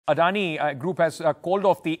Adani Group has called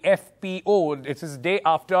off the FPO. It is the day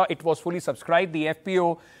after it was fully subscribed. The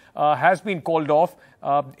FPO has been called off.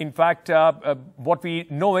 In fact, what we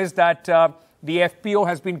know is that the FPO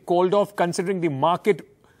has been called off considering the market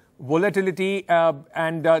volatility,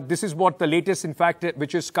 and this is what the latest, in fact,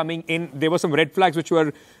 which is coming in. There were some red flags which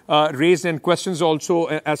were raised and questions also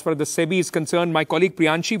as far as the SEBI is concerned. My colleague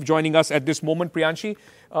Priyanshi joining us at this moment. Priyanshi,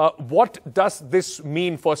 what does this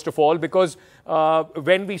mean, first of all? Because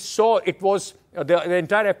when we saw it was, the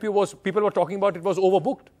entire FPO was, people were talking about it was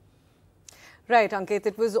overbooked. Right, Ankit.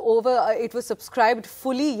 It was over. It was subscribed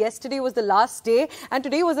fully. Yesterday was the last day, and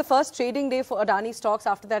today was the first trading day for Adani stocks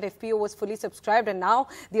after that FPO was fully subscribed. And now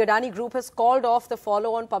the Adani Group has called off the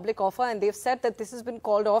follow-on public offer, and they've said that this has been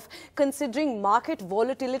called off considering market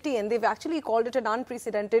volatility, and they've actually called it an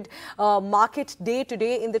unprecedented market day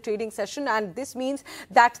today in the trading session. And this means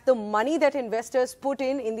that the money that investors put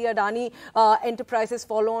in the Adani Enterprises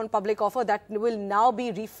follow-on public offer, that will now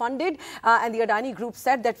be refunded. And the Adani Group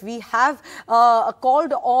said that we have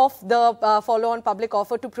called off the follow-on public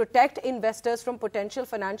offer to protect investors from potential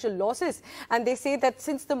financial losses. And they say that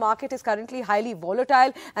since the market is currently highly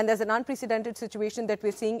volatile and there's an unprecedented situation that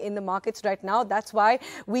we're seeing in the markets right now, that's why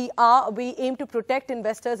we aim to protect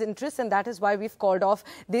investors' interests, and that is why we've called off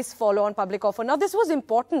this follow-on public offer. Now, this was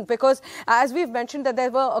important because, as we've mentioned, that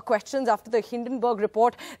there were questions after the Hindenburg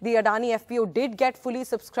report. The Adani FPO did get fully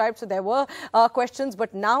subscribed, so there were questions,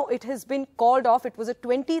 but now it has been called off. It was a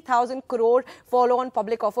 20,000 crore follow-on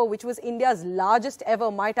public offer, which was India's largest ever,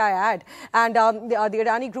 might I add. And the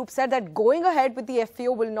Adani Group said that going ahead with the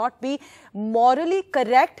FPO will not be morally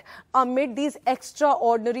correct amid these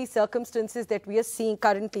extraordinary circumstances that we are seeing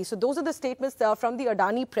currently. So those are the statements from the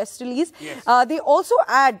Adani press release. Yes. They also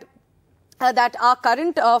add that our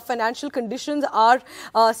current financial conditions are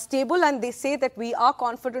stable, and they say that we are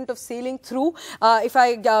confident of sailing through. If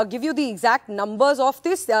I give you the exact numbers of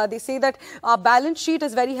this, they say that our balance sheet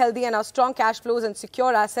is very healthy and our strong cash flows and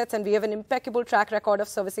secure assets, and we have an impeccable track record of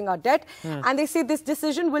servicing our debt. And they say this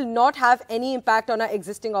decision will not have any impact on our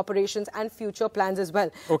existing operations and future plans as well.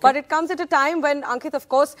 Okay. But it comes at a time when, Ankit, of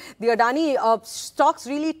course, the Adani stocks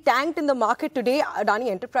really tanked in the market today. Adani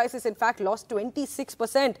Enterprises, in fact, lost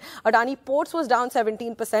 26%. Adani Ports was down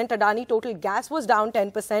 17%. Adani Total Gas was down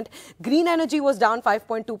 10%. Green Energy was down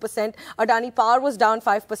 5.2%. Adani Power was down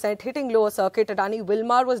 5%, hitting lower circuit. Adani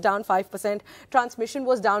Wilmar was down 5%. Transmission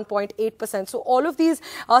was down 0.8%. So all of these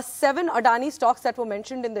 7 Adani stocks that were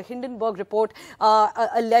mentioned in the Hindenburg report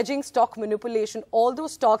alleging stock manipulation, all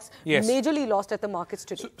those stocks majorly lost at the markets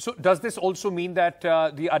today. So does this also mean that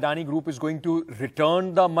the Adani Group is going to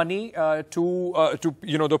return the money to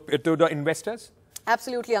the investors?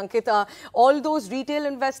 Absolutely, Ankit. All those retail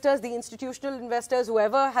investors, the institutional investors,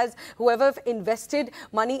 whoever invested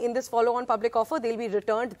money in this follow-on public offer, they'll be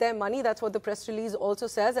returned their money. That's what the press release also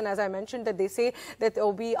says. And as I mentioned, that they say that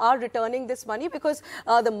we are returning this money because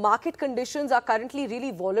the market conditions are currently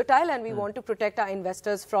really volatile, and we want to protect our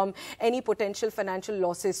investors from any potential financial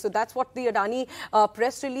losses. So that's what the Adani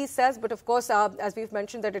press release says. But of course, as we've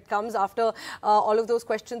mentioned, that it comes after all of those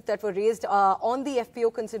questions that were raised on the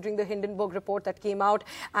FPO, considering the Hindenburg report that came out,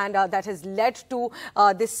 and that has led to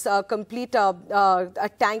this complete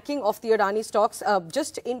tanking of the Adani stocks.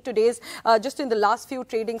 Just in the last few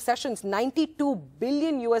trading sessions, $92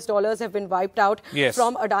 billion have been wiped out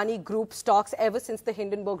from Adani Group stocks ever since the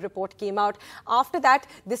Hindenburg report came out. After that,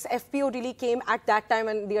 this FPO really came at that time,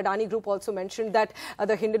 and the Adani Group also mentioned that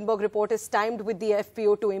the Hindenburg report is timed with the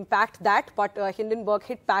FPO to impact that, but Hindenburg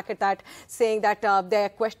hit back at that, saying that their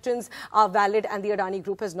questions are valid and the Adani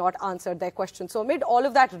Group has not answered their questions. So amid all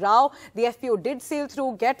of that row, the FPO did sail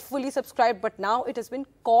through, get fully subscribed, but now it has been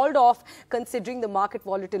called off considering the market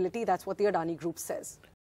volatility. That's what the Adani Group says.